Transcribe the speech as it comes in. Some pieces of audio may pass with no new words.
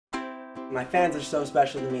My fans are so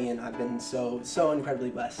special to me, and I've been so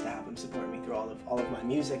incredibly blessed to have them support me through all of my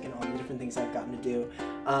music and all the different things I've gotten to do.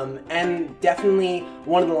 And definitely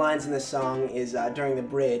one of the lines in this song is during the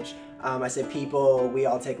bridge. I said, "People, we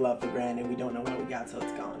all take love for granted. We don't know what we got till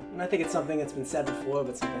it's gone." And I think it's something that's been said before,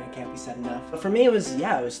 but something that can't be said enough. But for me, it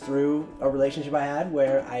was through a relationship I had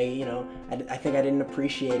where I think I didn't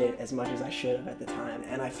appreciate it as much as I should have at the time.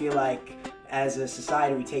 And I feel like as a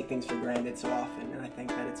society, we take things for granted so often, and I think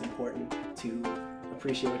that it's important to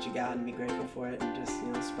appreciate what you got and be grateful for it, and just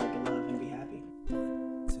spread the love and be happy.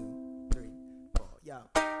 1, 2, 3, 4, yo.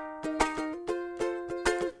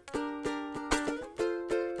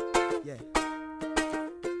 Yeah.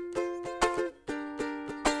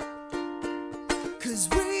 'Cause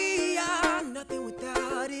we are nothing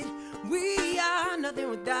without it. We are nothing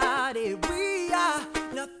without it. We are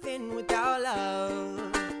nothing without love.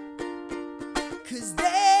 'Cause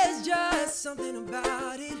there's just something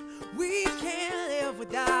about it. We can't live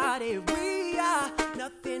without it. We are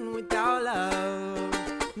nothing without love.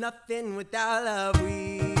 Nothing without love.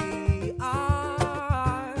 We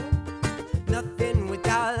are nothing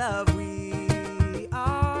without love. We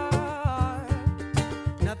are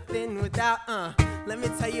nothing without, Let me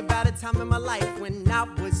tell you about a time in my life when I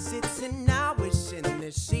was sitting out wishing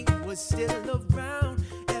that she was still around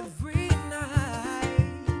every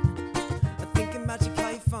night. Thinking about you,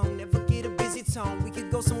 call your phone, never get a busy tone. We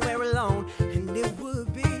could go somewhere alone and it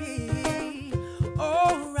would be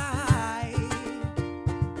alright.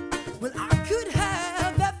 Well, I could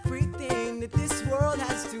have everything that this world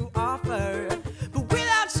has to offer, but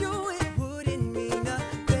without you it wouldn't mean a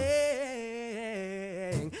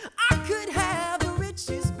thing. I could have the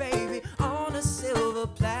riches, baby, on a silver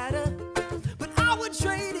platter, but I would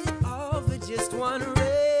trade it all for just one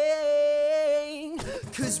ring.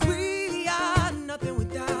 'Cause we are nothing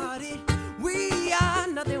without it. We are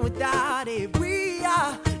nothing without it. We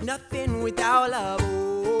are nothing without love.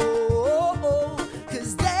 Oh,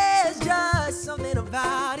 'cause there's just something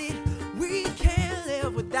about it. We can't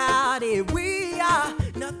live without it. We are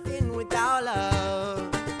nothing without love.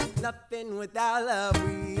 Nothing without love.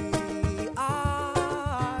 We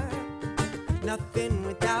are nothing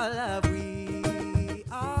without love. We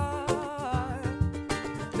are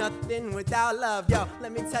nothing without love. Yo,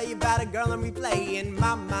 let me tell you about a girl on replay in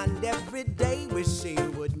my mind every day. Wish she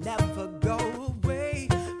would never go away.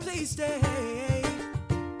 Please stay.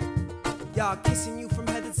 Y'all kissing you from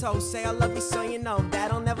head to toe. Say I love you so you know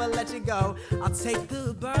that I'll never let you go. I'll take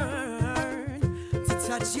the burn to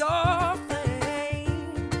touch your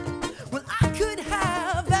flame. Well, I could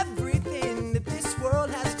have everything that this world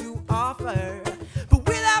has to offer, but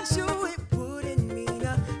without you it wouldn't mean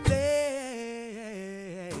a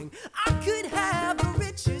thing. I could have the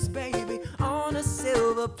riches, baby, on a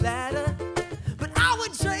silver platter, but I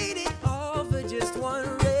would trade it all for just one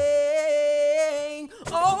ring.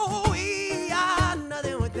 Oh, we are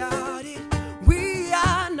nothing without it. We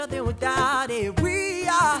are nothing without it. We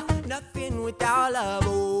are nothing without love.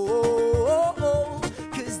 Oh,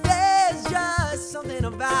 'cause there's just something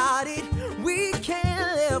about it. We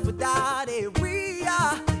can't live without it. We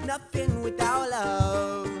are nothing without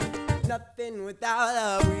love. Nothing without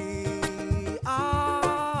love. We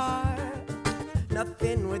are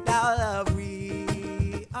nothing without love.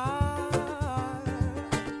 We are.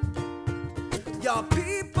 Y'all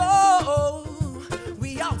people,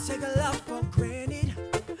 we all take a love for granted.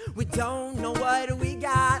 We don't know what we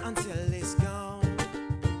got until it's gone.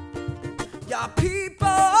 Y'all people,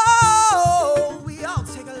 we all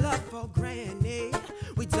take a love for granted.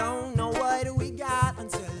 We don't know what we got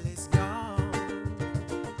until it's gone.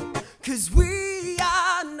 'Cause we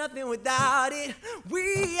are nothing without it.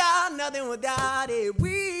 We are nothing without it.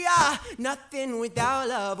 We are nothing without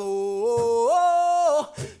love. Oh,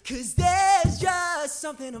 'cause there's just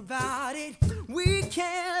something about it. We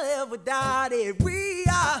can't live without it. We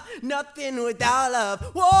are nothing without love.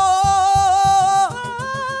 Whoa,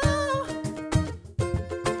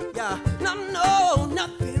 yeah, no,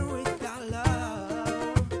 nothing without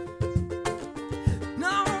love.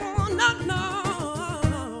 No,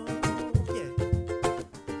 yeah.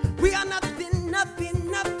 We are nothing.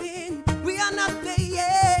 We are nothing,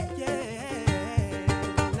 yeah.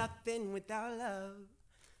 Nothing without love.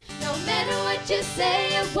 No matter what you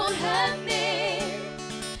say, it won't hurt me.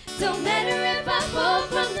 Don't matter